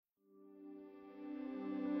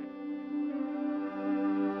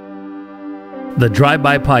The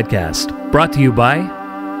Drive-By Podcast, brought to you by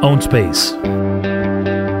Own Space.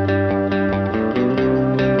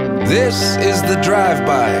 This is The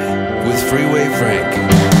Drive-By with Freeway Frank.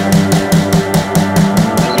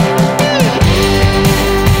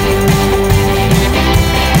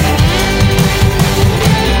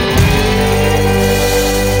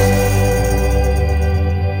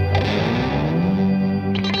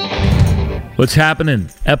 What's happening?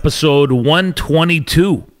 Episode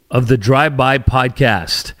 122 of the Drive-By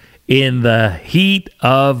Podcast in the heat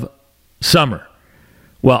of summer.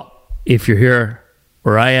 Well, if you're here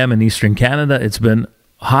where I am in Eastern Canada, it's been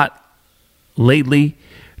hot lately.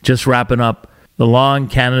 Just wrapping up the long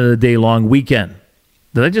Canada Day long weekend.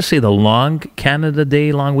 Did I just say the long Canada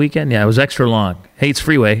Day long weekend? Yeah, it was extra long. Hey, it's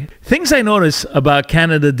Freeway. Things I notice about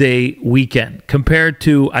Canada Day weekend compared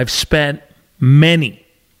to I've spent many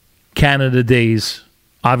Canada Days,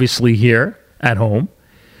 obviously here at home.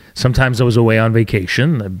 Sometimes I was away on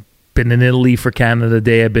vacation. I've been in Italy for Canada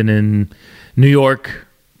Day. I've been in New York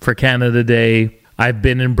for Canada Day. I've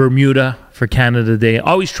been in Bermuda for Canada Day. I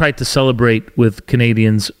always tried to celebrate with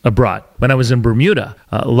Canadians abroad. When I was in Bermuda,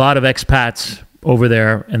 a lot of expats over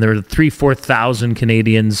there, and there were 4,000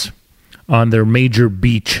 Canadians on their major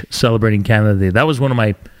beach celebrating Canada Day. That was one of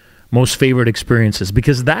my most favorite experiences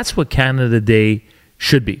because that's what Canada Day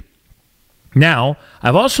should be. Now,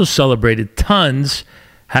 I've also celebrated tons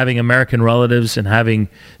having American relatives and having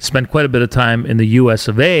spent quite a bit of time in the US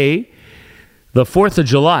of A, the 4th of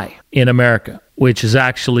July in America, which is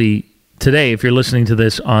actually today, if you're listening to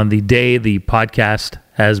this on the day the podcast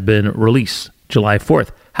has been released, July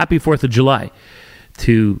 4th. Happy 4th of July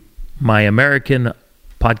to my American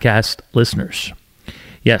podcast listeners.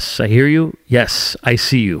 Yes, I hear you. Yes, I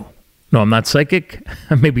see you. No, I'm not psychic.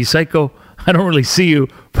 I may be psycho. I don't really see you,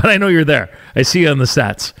 but I know you're there. I see you on the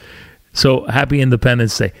stats. So happy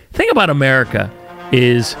Independence Day. The thing about America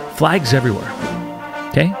is flags everywhere.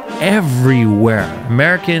 Okay? Everywhere.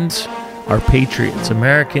 Americans are patriots.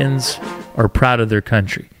 Americans are proud of their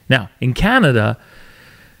country. Now, in Canada,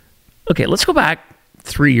 okay, let's go back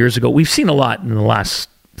 3 years ago. We've seen a lot in the last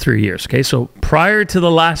 3 years. Okay? So prior to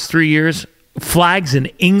the last 3 years, flags in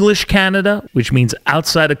English Canada, which means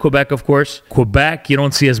outside of Quebec, of course. Quebec, you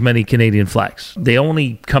don't see as many Canadian flags. They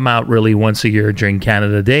only come out really once a year during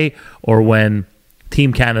Canada Day or when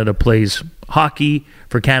Team Canada plays hockey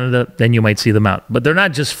for Canada, then you might see them out. But they're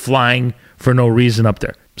not just flying for no reason up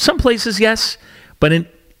there. Some places, yes, but in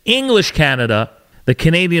English Canada, the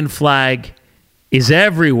Canadian flag is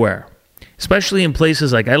everywhere, especially in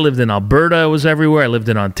places like I lived in Alberta, it was everywhere. I lived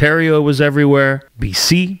in Ontario, it was everywhere.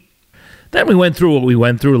 BC. Then we went through what we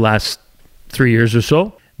went through the last 3 years or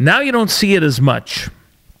so. Now you don't see it as much.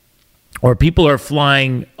 Or people are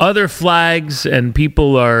flying other flags and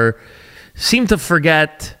people seem to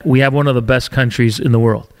forget we have one of the best countries in the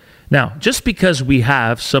world. Now, just because we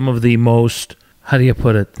have some of the most, how do you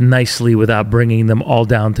put it nicely without bringing them all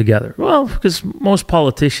down together? Well, because most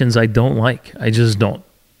politicians I don't like. I just don't.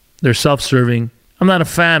 They're self-serving. I'm not a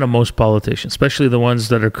fan of most politicians, especially the ones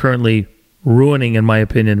that are currently ruining, in my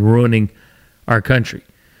opinion, ruining our country.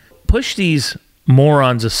 Push these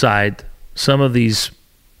morons aside, some of these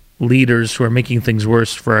leaders who are making things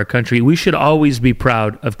worse for our country. We should always be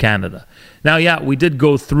proud of Canada. Now, yeah, we did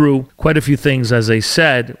go through quite a few things, as I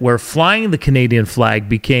said, where flying the Canadian flag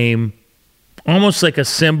became almost like a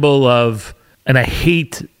symbol of, and I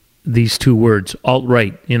hate these two words,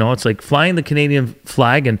 alt-right. You know, it's like flying the Canadian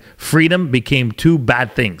flag and freedom became two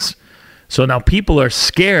bad things. So now people are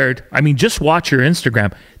scared. I mean, just watch your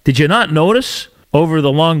Instagram. Did you not notice over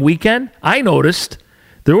the long weekend? I noticed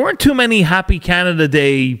there weren't too many Happy Canada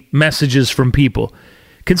Day messages from people.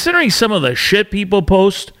 Considering some of the shit people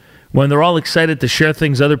post when they're all excited to share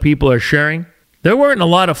things other people are sharing, there weren't a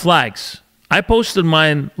lot of flags. I posted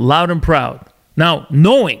mine loud and proud. Now,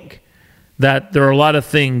 knowing that there are a lot of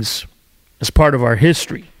things as part of our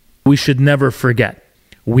history we should never forget.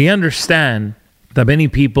 We understand that many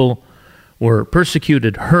people were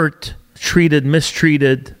persecuted, hurt, treated,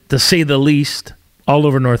 mistreated, to say the least, all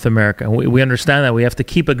over North America. We understand that. We have to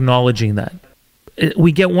keep acknowledging that.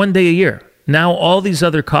 We get one day a year. Now all these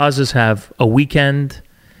other causes have a weekend,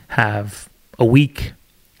 have a week,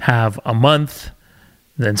 have a month.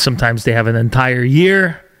 Then sometimes they have an entire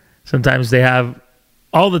year. Sometimes they have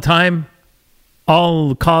all the time,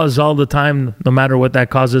 all cause all the time, no matter what that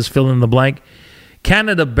cause is, fill in the blank.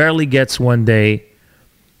 Canada barely gets one day.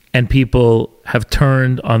 And people have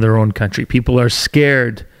turned on their own country. People are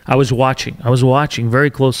scared. I was watching very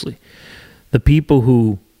closely. The people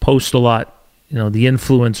who post a lot, you know, the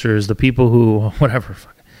influencers, the people who, whatever,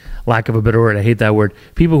 lack of a better word, I hate that word.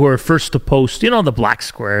 People who are first to post, you know, the black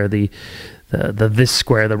square, the the this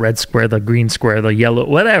square, the red square, the green square, the yellow,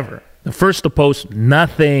 whatever. The first to post,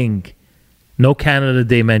 nothing. No Canada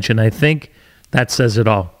Day mention. I think that says it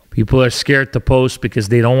all. People are scared to post because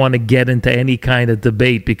they don't want to get into any kind of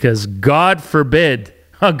debate because God forbid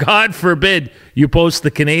you post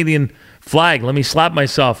the Canadian flag. Let me slap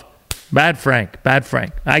myself. Bad Frank.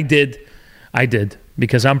 I did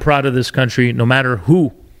because I'm proud of this country no matter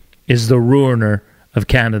who is the ruiner of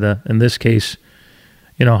Canada. In this case,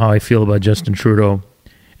 you know how I feel about Justin Trudeau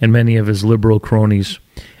and many of his liberal cronies.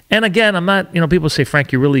 And again, I'm not, people say,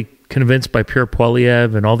 Frank, you're really convinced by Pierre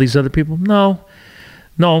Poilievre and all these other people? No,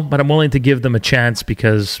 but I'm willing to give them a chance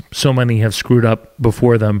because so many have screwed up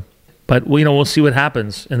before them. But, we'll see what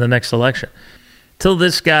happens in the next election. Till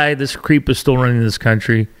this creep is still running this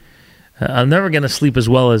country, I'm never going to sleep as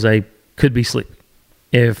well as I could be sleeping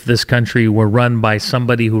if this country were run by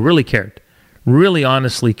somebody who really cared, really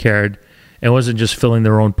honestly cared, and wasn't just filling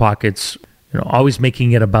their own pockets, always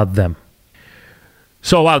making it about them.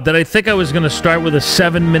 So, wow, did I think I was going to start with a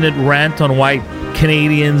 7-minute rant on why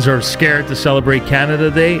Canadians are scared to celebrate Canada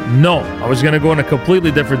Day? No, I was going to go in a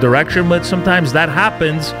completely different direction, but sometimes that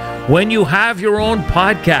happens when you have your own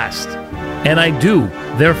podcast. And I do.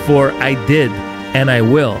 Therefore, I did, and I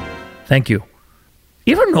will. Thank you.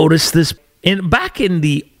 You ever notice this? Back in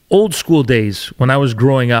the old school days when I was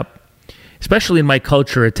growing up, especially in my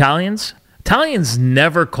culture, Italians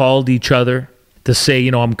never called each other to say,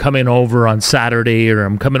 I'm coming over on Saturday or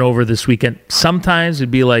I'm coming over this weekend. Sometimes it'd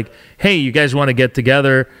be like, hey, you guys want to get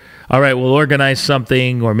together? All right, we'll organize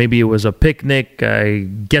something. Or maybe it was a picnic, I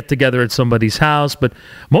get together at somebody's house. But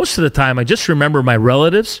most of the time, I just remember my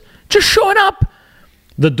relatives just showing up.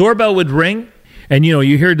 The doorbell would ring. And,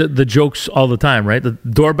 you hear the jokes all the time, right? The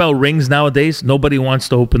doorbell rings nowadays. Nobody wants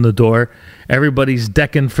to open the door. Everybody's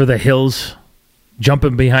decking for the hills,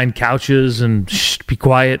 jumping behind couches and be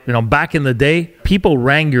quiet. Back in the day, people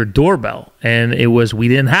rang your doorbell. And it was, we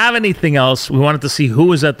didn't have anything else. We wanted to see who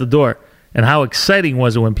was at the door. And how exciting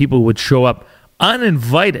was it when people would show up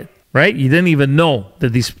uninvited, right? You didn't even know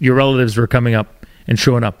that your relatives were coming up and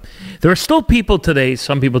showing up. There are still people today,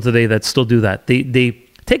 some people today that still do that. They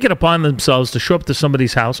take it upon themselves to show up to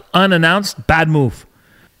somebody's house unannounced. Bad move.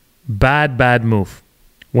 Bad move.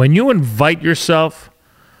 When you invite yourself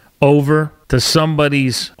over to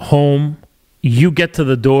somebody's home, you get to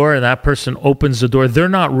the door and that person opens the door. They're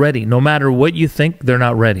not ready. No matter what you think, they're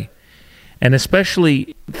not ready. And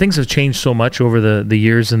especially, things have changed so much over the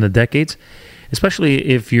years and the decades, especially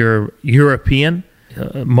if you're European.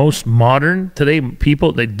 Most modern today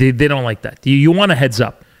people, they don't like that. You want a heads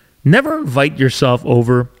up. Never invite yourself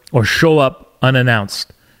over or show up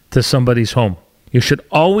unannounced to somebody's home. You should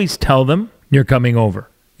always tell them you're coming over.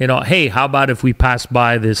 Hey, how about if we pass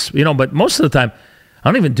by this? But most of the time, I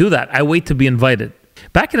don't even do that. I wait to be invited.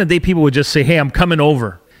 Back in the day, people would just say, hey, I'm coming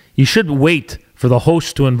over. You should wait for the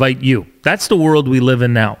host to invite you. That's the world we live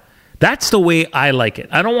in now. That's the way I like it.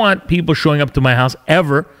 I don't want people showing up to my house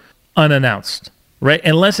ever unannounced, right?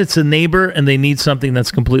 Unless it's a neighbor and they need something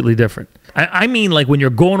that's completely different. I mean, like when you're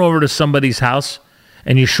going over to somebody's house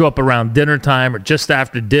and you show up around dinner time or just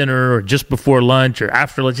after dinner or just before lunch or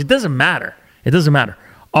after lunch, it doesn't matter.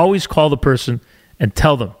 Always call the person and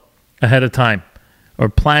tell them ahead of time or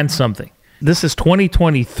plan something. This is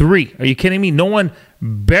 2023. Are you kidding me? No one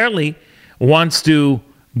barely wants to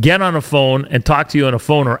get on a phone and talk to you on a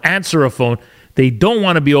phone or answer a phone. They don't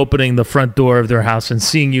want to be opening the front door of their house and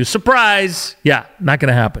seeing you. Surprise! Yeah, not going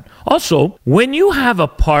to happen. Also, when you have a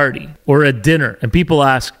party or a dinner and people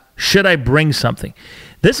ask, should I bring something?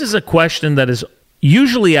 This is a question that is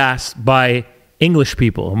usually asked by English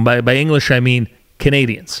people. And by English, I mean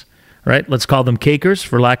Canadians, right? Let's call them cakers,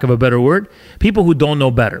 for lack of a better word. People who don't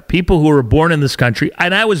know better. People who were born in this country.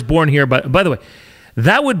 And I was born here, by the way,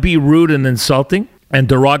 that would be rude and insulting and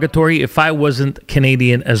derogatory if I wasn't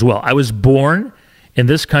Canadian as well. I was born in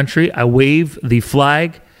this country. I wave the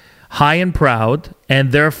flag high and proud,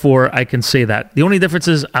 and therefore I can say that. The only difference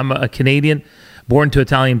is I'm a Canadian born to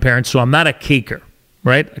Italian parents, so I'm not a caker,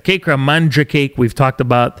 right? A caker, a mangia cake. We've talked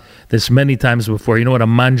about this many times before. You know what a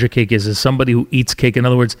mangia cake is? Is somebody who eats cake. In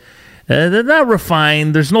other words, they're not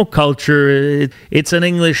refined. There's no culture. It's an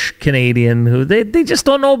English Canadian who they just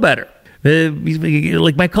don't know better.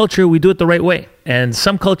 Like my culture, we do it the right way. And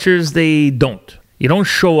some cultures, they don't. You don't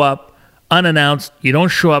show up unannounced. You don't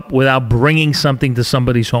show up without bringing something to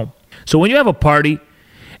somebody's home. So when you have a party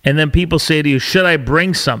and then people say to you, should I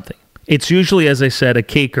bring something? It's usually, as I said, a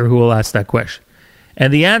caker who will ask that question.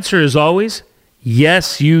 And the answer is always,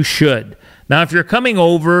 yes, you should. Now, if you're coming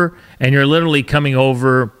over and you're literally coming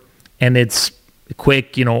over and it's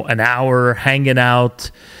quick, an hour hanging out,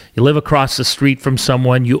 you live across the street from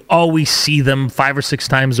someone, you always see them 5 or 6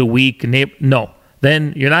 times a week. No,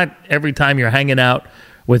 then you're not every time you're hanging out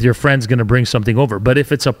with your friends going to bring something over. But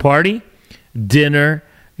if it's a party, dinner,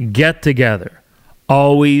 get together,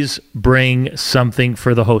 always bring something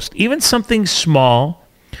for the host, even something small,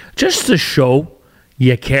 just to show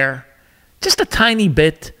you care, just a tiny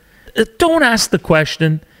bit. Don't ask the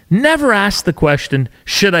question. Never ask the question,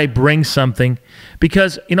 should I bring something?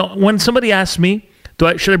 Because, when somebody asks me,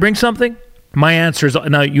 should I bring something? My answer is,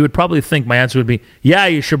 now you would probably think my answer would be, yeah,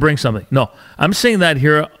 you should bring something. No, I'm saying that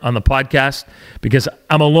here on the podcast because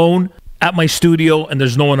I'm alone at my studio and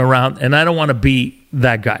there's no one around and I don't want to be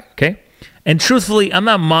that guy, okay? And truthfully, I'm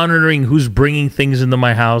not monitoring who's bringing things into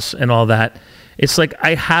my house and all that. It's like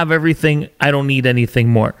I have everything. I don't need anything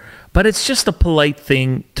more. But it's just a polite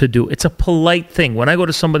thing to do. It's a polite thing. When I go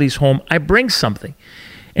to somebody's home, I bring something.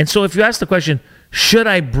 And so if you ask the question, should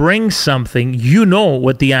I bring something? You know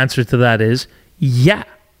what the answer to that is. Yeah,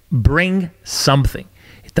 bring something.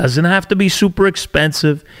 It doesn't have to be super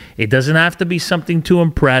expensive. It doesn't have to be something to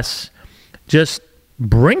impress. Just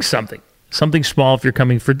bring something. Something small if you're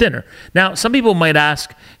coming for dinner. Now, some people might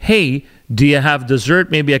ask, hey, do you have dessert?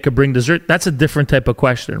 Maybe I could bring dessert. That's a different type of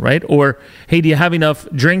question, right? Or, hey, do you have enough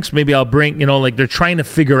drinks? Maybe I'll bring, like they're trying to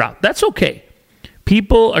figure out. That's okay.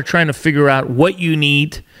 People are trying to figure out what you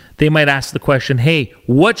need. They might ask the question, hey,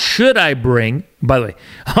 what should I bring? By the way,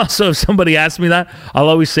 also, if somebody asks me that, I'll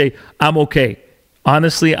always say, I'm okay.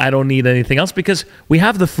 Honestly, I don't need anything else because we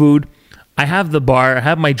have the food. I have the bar. I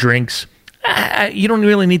have my drinks. You don't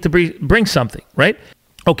really need to bring something, right?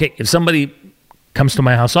 Okay, if somebody comes to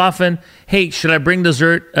my house often, hey, should I bring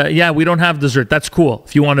dessert? Yeah, we don't have dessert. That's cool.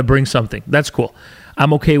 If you want to bring something, that's cool.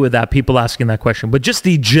 I'm okay with that, people asking that question. But just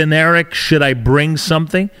the generic, should I bring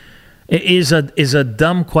something, is a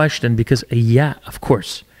dumb question because, yeah, of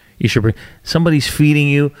course, you should bring. Somebody's feeding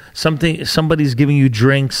you, somebody's giving you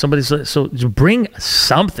drinks, so bring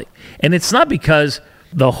something. And it's not because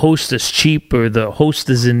the host is cheap or the host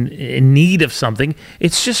is in need of something.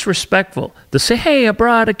 It's just respectful to say, hey, I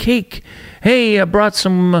brought a cake. Hey, I brought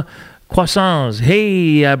some croissants.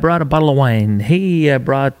 Hey, I brought a bottle of wine. Hey, I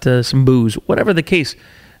brought some booze. Whatever the case.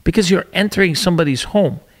 Because you're entering somebody's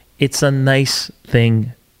home. It's a nice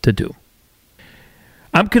thing to do.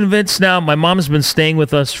 I'm convinced now. My mom's been staying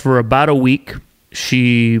with us for about a week.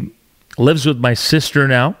 She lives with my sister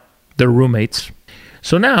now. They're roommates.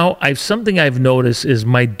 So now something I've noticed is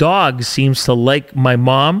my dog seems to like my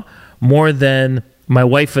mom more than my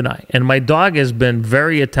wife and I. And my dog has been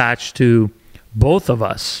very attached to both of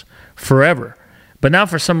us forever. But now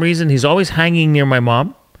for some reason, he's always hanging near my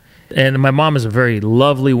mom. And my mom is a very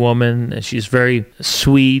lovely woman. And she's very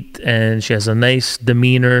sweet and she has a nice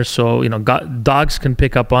demeanor. So, dogs can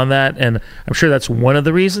pick up on that. And I'm sure that's one of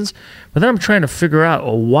the reasons. But then I'm trying to figure out,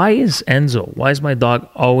 why is Enzo? Why is my dog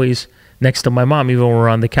always next to my mom, even when we're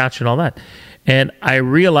on the couch and all that? And I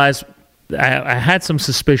realized I had some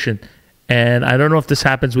suspicion, and I don't know if this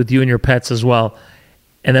happens with you and your pets as well.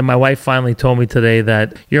 And then my wife finally told me today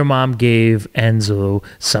that your mom gave Enzo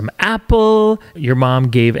some apple. Your mom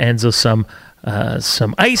gave Enzo some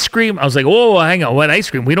ice cream. I was like, whoa, hang on, what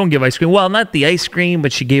ice cream? We don't give ice cream. Well, not the ice cream,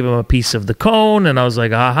 but she gave him a piece of the cone. And I was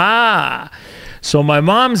like, aha. So my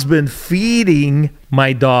mom's been feeding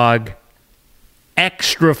my dog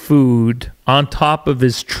extra food on top of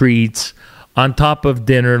his treats, on top of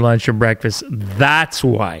dinner, lunch, and breakfast. That's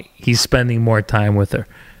why he's spending more time with her.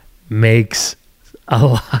 Makes a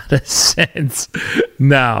lot of sense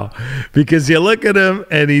now, because you look at him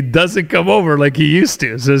and he doesn't come over like he used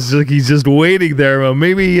to. So it's like he's just waiting there. Well,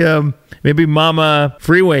 maybe Mama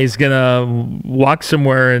Freeway's gonna walk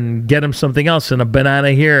somewhere and get him something else, and a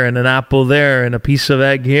banana here and an apple there and a piece of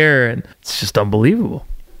egg here, and it's just unbelievable.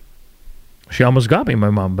 She almost got me, my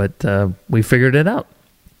mom, but we figured it out.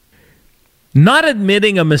 Not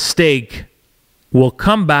admitting a mistake will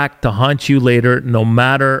come back to haunt you later, no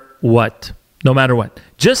matter what. No matter what.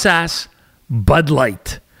 Just ask Bud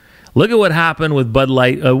Light. Look at what happened with Bud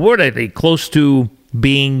Light. What are they? Close to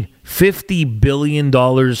being $50 billion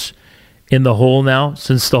in the hole now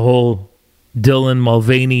since the whole Dylan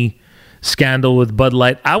Mulvaney scandal with Bud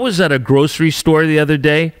Light. I was at a grocery store the other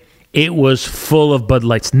day. It was full of Bud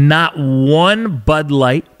Lights. Not one Bud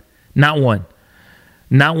Light. Not one.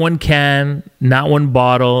 Not one can. Not one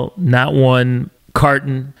bottle. Not one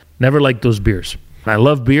carton. Never liked those beers. I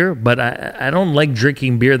love beer, but I don't like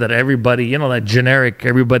drinking beer that everybody, that generic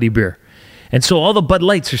everybody beer. And so all the Bud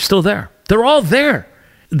Lights are still there. They're all there.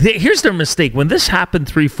 Here's their mistake. When this happened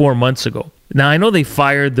 3-4 months ago, now I know they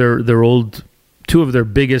fired their old, two of their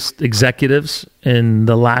biggest executives in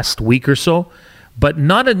the last week or so, But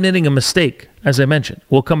not admitting a mistake, as I mentioned,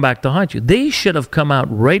 will come back to haunt you. They should have come out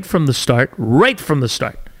right from the start,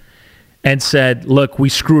 and said, look, we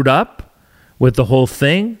screwed up with the whole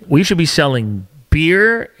thing. We should be selling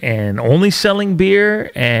beer and only selling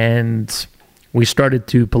beer, and we started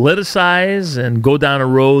to politicize and go down a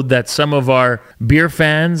road that some of our beer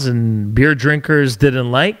fans and beer drinkers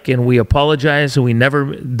didn't like, and we apologized, and we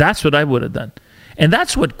never... That's what I would have done. And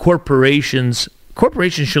that's what corporations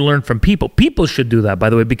should learn from people. People should do that, by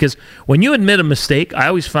the way, because when you admit a mistake, I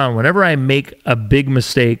always found whenever I make a big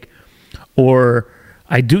mistake or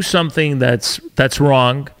I do something that's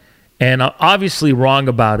wrong, and obviously wrong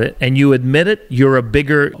about it, and you admit it, you're a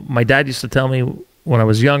bigger... My dad used to tell me when I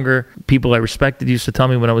was younger, people I respected used to tell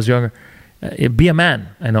me when I was younger, be a man.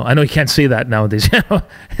 I know you can't say that nowadays,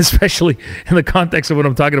 especially in the context of what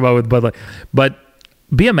I'm talking about with Bud Light. But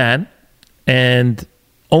be a man and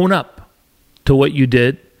own up to what you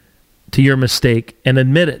did, to your mistake, and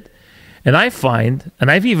admit it. And I find,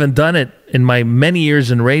 and I've even done it in my many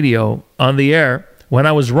years in radio on the air, when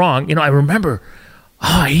I was wrong,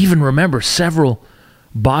 I even remember several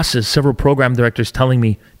bosses, several program directors telling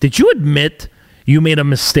me, did you admit you made a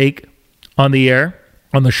mistake on the air,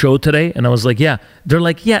 on the show today? And I was like, yeah. They're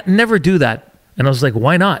like, yeah, never do that. And I was like,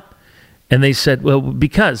 why not? And they said, well,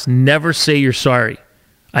 because never say you're sorry.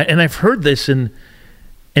 And I've heard this in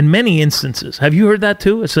many instances. Have you heard that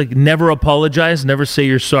too? It's like never apologize, never say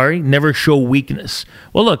you're sorry, never show weakness.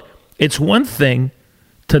 Well, look, it's one thing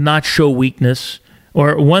to not show weakness,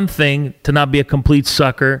 or one thing to not be a complete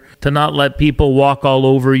sucker, to not let people walk all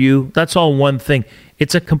over you. That's all one thing.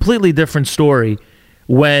 It's a completely different story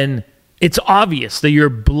when it's obvious that you're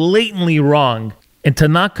blatantly wrong, and to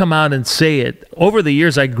not come out and say it. Over the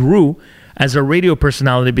years, I grew as a radio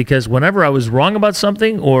personality because whenever I was wrong about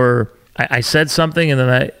something or I said something and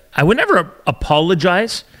then I would never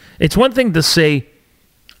apologize. It's one thing to say,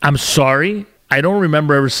 I'm sorry. I don't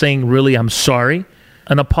remember ever saying really, I'm sorry.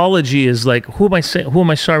 An apology is like, who am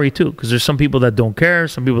I sorry to? Because there's some people that don't care,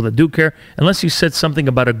 some people that do care. Unless you said something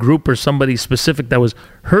about a group or somebody specific that was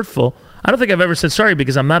hurtful, I don't think I've ever said sorry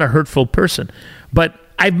because I'm not a hurtful person. But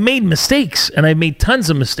I've made mistakes, and I've made tons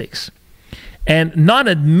of mistakes. And not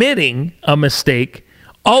admitting a mistake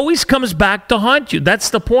always comes back to haunt you. That's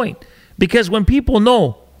the point. Because when people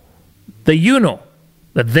know that you know,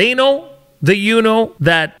 that they know, that you know,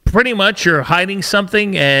 that pretty much you're hiding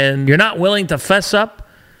something and you're not willing to fess up,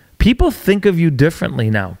 people think of you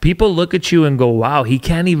differently now. People look at you and go, wow, he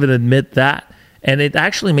can't even admit that. And it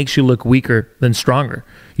actually makes you look weaker than stronger.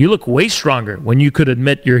 You look way stronger when you could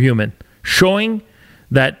admit you're human. Showing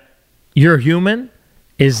that you're human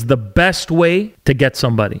is the best way to get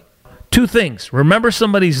somebody. Two things. Remember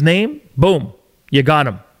somebody's name, boom, you got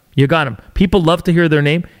him. You got him. People love to hear their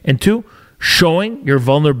name. And two, showing your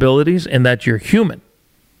vulnerabilities and that you're human.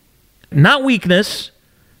 Not weakness.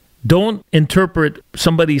 Don't interpret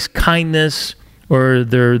somebody's kindness or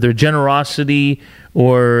their generosity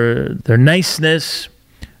or their niceness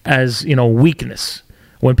as, weakness.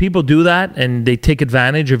 When people do that and they take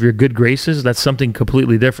advantage of your good graces, that's something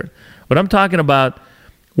completely different. But I'm talking about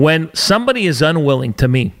when somebody is unwilling to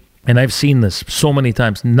me, and I've seen this so many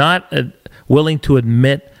times, not willing to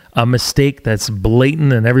admit a mistake that's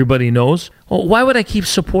blatant and everybody knows. Well, why would I keep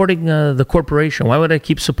supporting the corporation? Why would I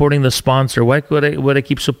keep supporting the sponsor? Why would I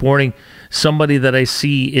keep supporting somebody that I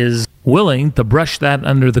see is willing to brush that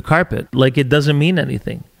under the carpet? Like it doesn't mean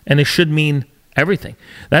anything. And it should mean everything.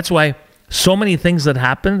 That's why so many things that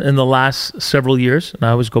happened in the last several years, and I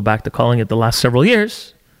always go back to calling it the last several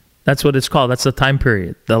years. That's what it's called. That's the time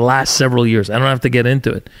period. The last several years. I don't have to get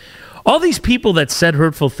into it. All these people that said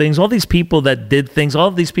hurtful things, all these people that did things, all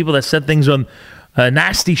of these people that said things on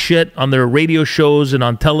nasty shit on their radio shows and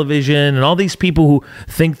on television, and all these people who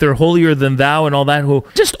think they're holier than thou and all that, who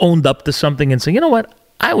just owned up to something and say, you know what,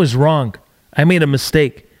 I was wrong. I made a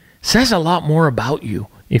mistake. Says a lot more about you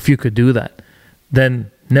if you could do that than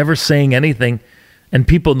never saying anything and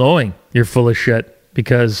people knowing you're full of shit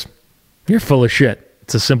because you're full of shit.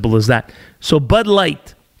 It's as simple as that. So Bud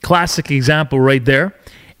Light, classic example right there.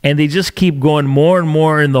 And they just keep going more and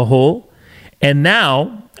more in the hole. And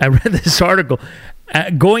now, I read this article,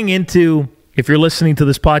 going into, if you're listening to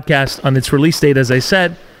this podcast on its release date, as I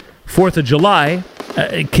said, 4th of July,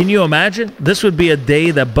 can you imagine? This would be a day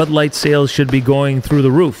that Bud Light sales should be going through the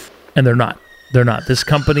roof. And they're not. They're not. This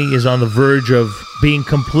company is on the verge of being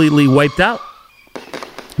completely wiped out.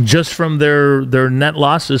 Just from their net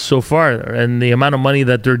losses so far and the amount of money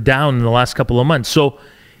that they're down in the last couple of months. So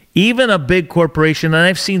even a big corporation, and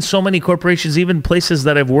I've seen so many corporations, even places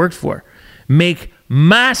that I've worked for, make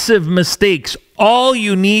massive mistakes. All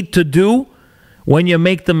you need to do When you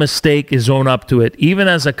make the mistake, is own up to it. Even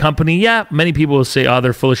as a company, yeah, many people will say, oh,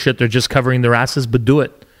 they're full of shit, they're just covering their asses, but do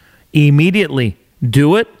it. Immediately.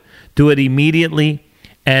 Do it. Do it immediately.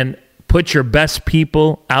 And put your best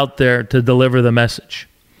people out there to deliver the message.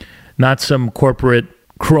 Not some corporate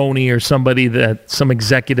crony or some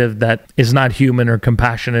executive that is not human or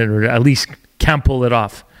compassionate or at least can't pull it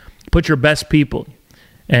off. Put your best people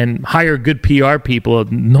and hire good PR people,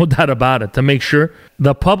 no doubt about it, to make sure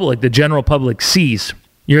the public, the general public, sees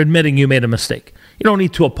you're admitting you made a mistake. You don't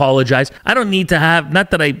need to apologize. I don't need to have,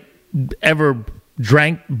 not that I ever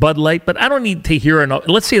drank Bud Light, but I don't need to hear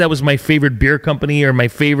let's say that was my favorite beer company or my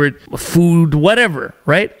favorite food, whatever,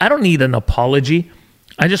 right? I don't need an apology.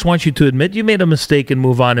 I just want you to admit you made a mistake and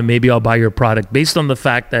move on, and maybe I'll buy your product based on the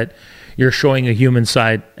fact that you're showing a human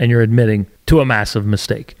side and you're admitting to a massive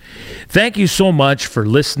mistake. Thank you so much for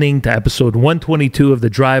listening to episode 122 of the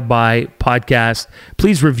Drive-By podcast.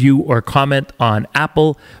 Please review or comment on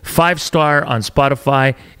Apple, 5-star on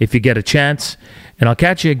Spotify if you get a chance. And I'll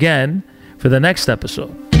catch you again for the next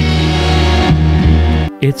episode.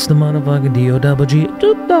 It's the motherfucking D-O-double-G.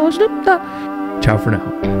 Ciao for now.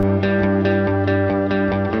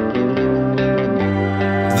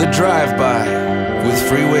 The Drive-By with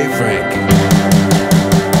Freeway Frank.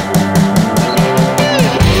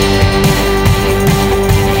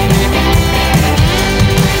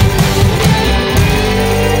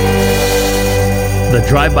 The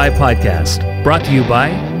Drive-By Podcast, brought to you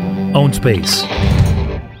by Own Space.